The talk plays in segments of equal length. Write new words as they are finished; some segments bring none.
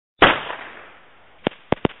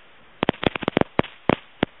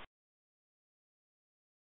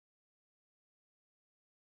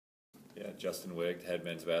Justin Wieck, head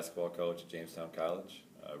men's basketball coach at Jamestown College,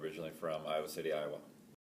 originally from Iowa City, Iowa.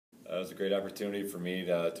 It was a great opportunity for me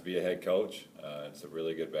to be a head coach. It's a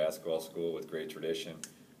really good basketball school with great tradition.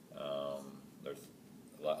 There's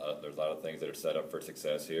a lot of things that are set up for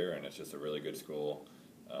success here, and it's just a really good school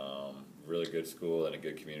and a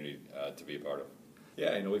good community to be a part of.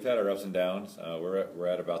 Yeah, we've had our ups and downs. We're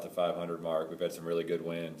at about the 500 mark. We've had some really good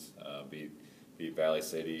wins. Beat Valley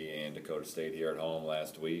City and Dakota State here at home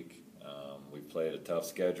last week. We've played a tough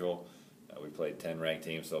schedule. We played 10 ranked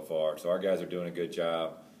teams so far, so our guys are doing a good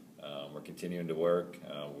job. We're continuing to work.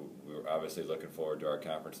 We're obviously looking forward to our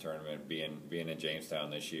conference tournament being in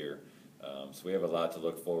Jamestown this year. So we have a lot to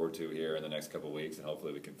look forward to here in the next couple of weeks, and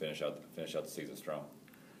hopefully we can finish out the season strong.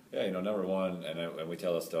 Yeah, number one, and we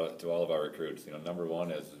tell this to all of our recruits. Number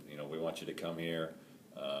one is we want you to come here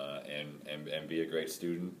and be a great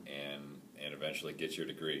student and eventually get your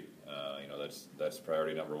degree. That's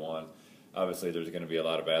priority number one. Obviously, there's going to be a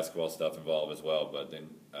lot of basketball stuff involved as well, but then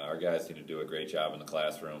our guys need to do a great job in the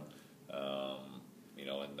classroom.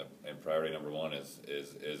 And priority number one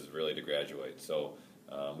is really to graduate. So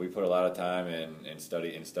we put a lot of time in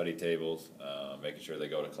study tables, making sure they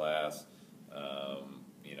go to class.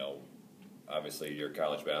 Obviously you're a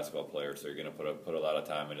college basketball player, so you're going to put a lot of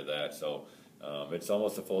time into that. So it's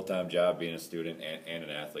almost a full-time job being a student and an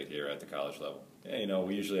athlete here at the college level. Yeah,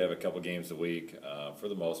 we usually have a couple games a week. For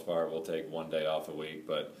the most part, we'll take one day off a week,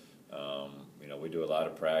 but we do a lot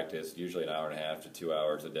of practice, usually an hour and a half to 2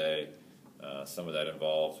 hours a day. Some of that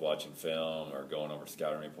involves watching film or going over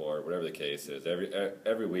scouting report, whatever the case is.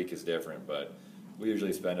 Every week is different, but we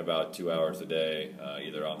usually spend about 2 hours a day,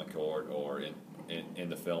 either on the court or in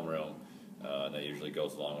the film room, and that usually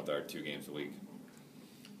goes along with our 2 games a week.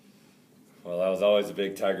 Well, I was always a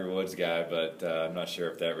big Tiger Woods guy, but I'm not sure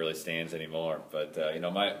if that really stands anymore. But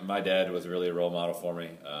my dad was really a role model for me.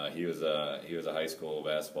 He was a high school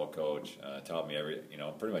basketball coach. Taught me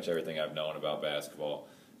pretty much everything I've known about basketball.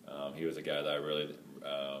 He was a guy that I really,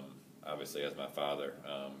 obviously as my father,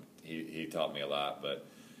 he taught me a lot, but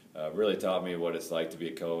really taught me what it's like to be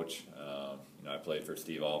a coach. I played for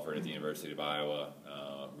Steve Alford at the University of Iowa.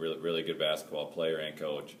 Really good basketball player and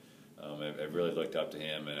coach. I've really looked up to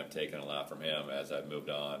him, and I've taken a lot from him as I've moved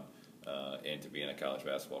on into being a college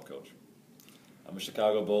basketball coach. I'm a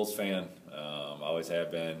Chicago Bulls fan. Always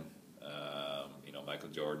have been. Michael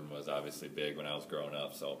Jordan was obviously big when I was growing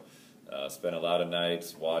up, so spent a lot of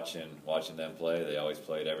nights watching them play. They always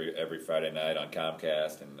played every Friday night on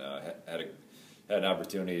Comcast, and had an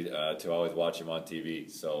opportunity to always watch them on TV.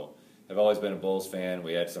 So I've always been a Bulls fan.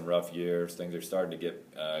 We had some rough years. Things are starting to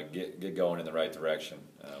get going in the right direction.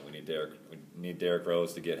 We need Derrick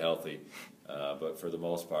Rose to get healthy, but for the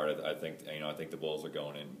most part, I think the Bulls are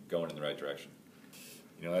going in the right direction.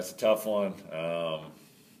 That's a tough one.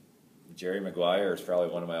 Jerry Maguire is probably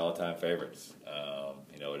one of my all-time favorites.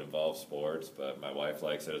 It involves sports, but my wife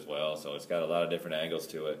likes it as well, so it's got a lot of different angles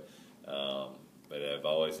to it. But I've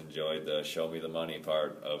always enjoyed the show me the money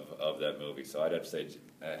part of that movie, so I'd have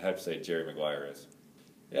to say Jerry Maguire is.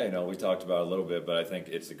 Yeah, we talked about it a little bit, but I think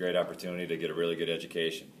it's a great opportunity to get a really good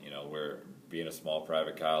education. We're being a small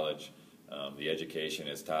private college. The education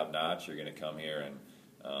is top-notch. You're going to come here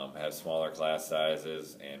and have smaller class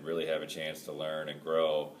sizes and really have a chance to learn and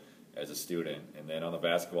grow as a student. And then on the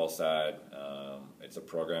basketball side, it's a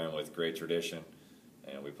program with great tradition.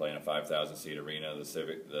 And we play in a 5,000-seat arena,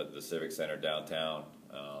 the Civic Center downtown.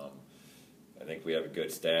 I think we have a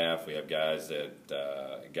good staff. We have guys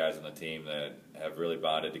on the team that have really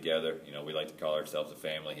bonded together. We like to call ourselves a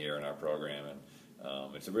family here in our program, and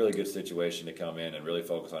it's a really good situation to come in and really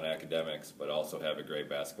focus on academics, but also have a great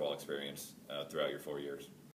basketball experience throughout your 4 years.